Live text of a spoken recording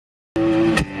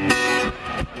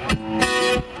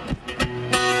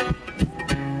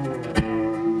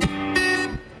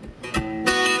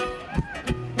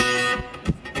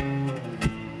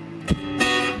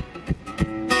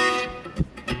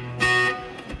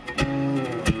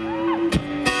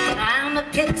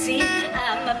Pixie,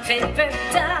 I'm a paper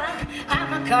doll,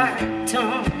 I'm a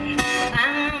cartoon.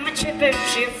 I'm a chipper,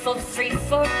 cheerful, free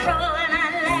for all, and I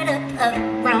light up a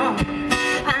room.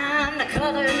 I'm the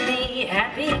color me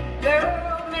happy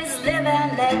girl, Miss Live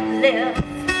and Let Live.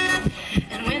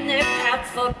 And when they're out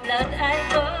for blood, I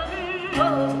go,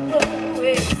 oh, oh,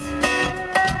 it's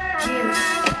you.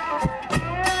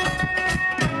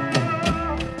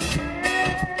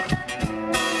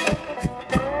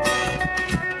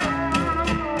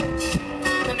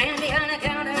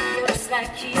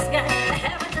 Like she's got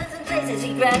half a dozen places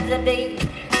he grabbed the bait.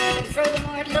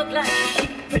 Furthermore, it looked like she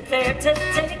prepared to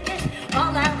take it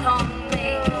all out on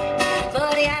me.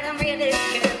 Buddy, I don't really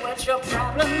care what your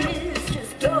problem is,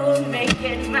 just go make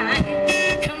it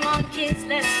mine. Come on, kids,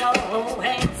 let's all hold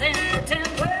hands and pretend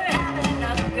we're having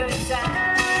a good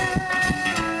time.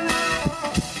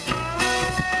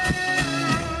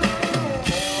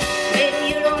 Maybe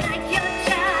you don't like your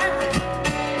job,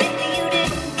 maybe you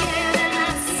didn't care that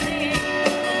I sing.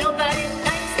 Nobody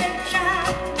likes their job,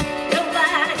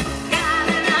 nobody got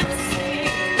enough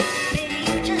sing. Maybe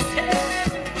you just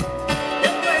heard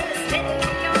the worst day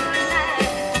of your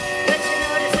life, but you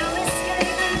know there's no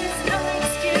escape and there's no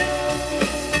excuse.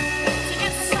 So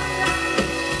just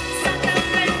suck up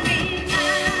and be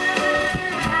nice,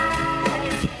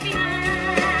 be nice,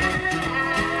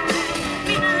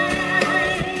 be nice.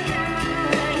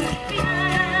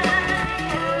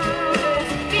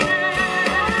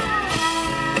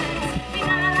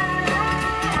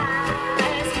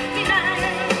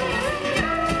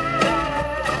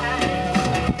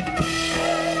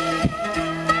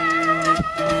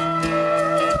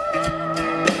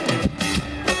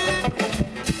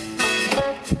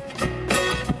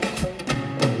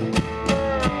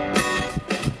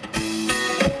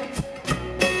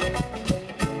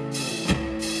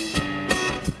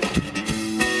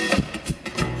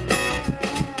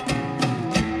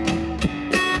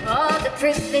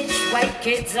 Privileged white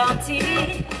kids on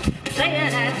TV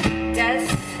playing at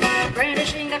desks,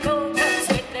 brandishing their cold cuts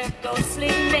with their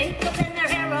ghostly makeup and their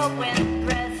heroin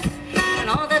breath. And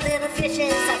all the little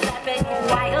fishes are flapping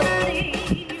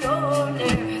wildly on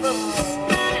their hooks.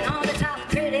 And all the top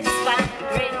critics find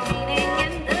great meaning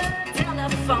in the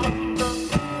telephone book.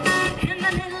 And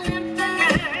the little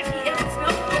emperor, he has no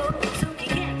clothes, so he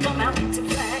can't come out to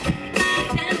play.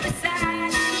 And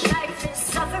besides, life is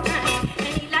suffering,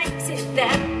 and he likes it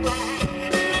that way.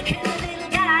 And the little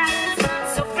guy is not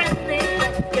so friendly,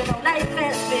 but you know life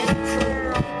has been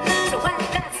cruel. So wipe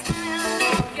that smile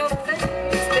off your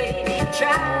face, baby,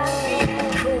 try to be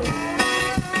cool.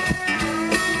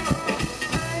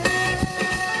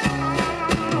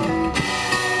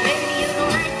 Maybe you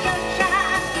don't like your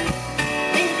job,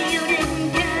 maybe you didn't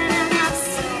get enough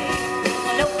sleep.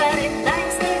 Nobody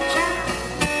likes their job,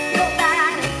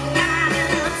 nobody got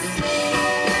enough sleep.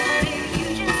 Maybe you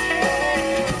just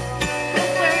heard the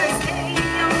worst day of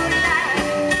your life,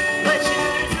 but you know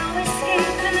there's no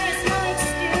escape and there's no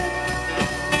excuse.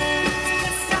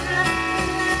 So just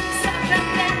suck up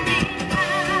and be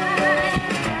nice.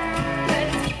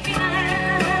 Let's be nice, be nice,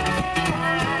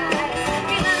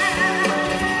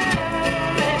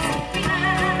 let's be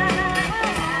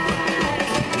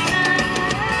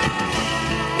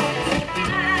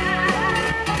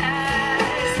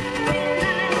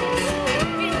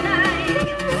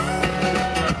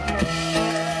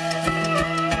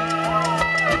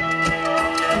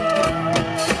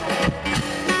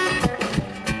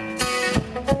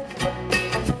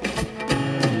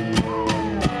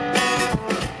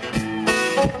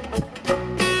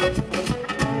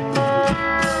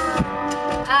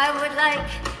I would like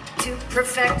to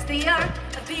perfect the art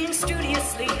of being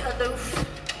studiously aloof.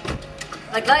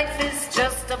 Like life is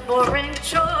just a boring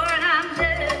chore and I'm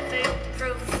living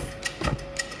proof.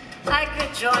 I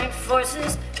could join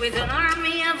forces with an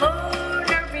army of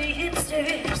ordinary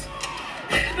hipsters,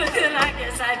 but then I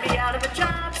guess I'd be out of a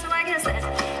job, so I guess that's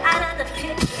out of the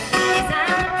picture.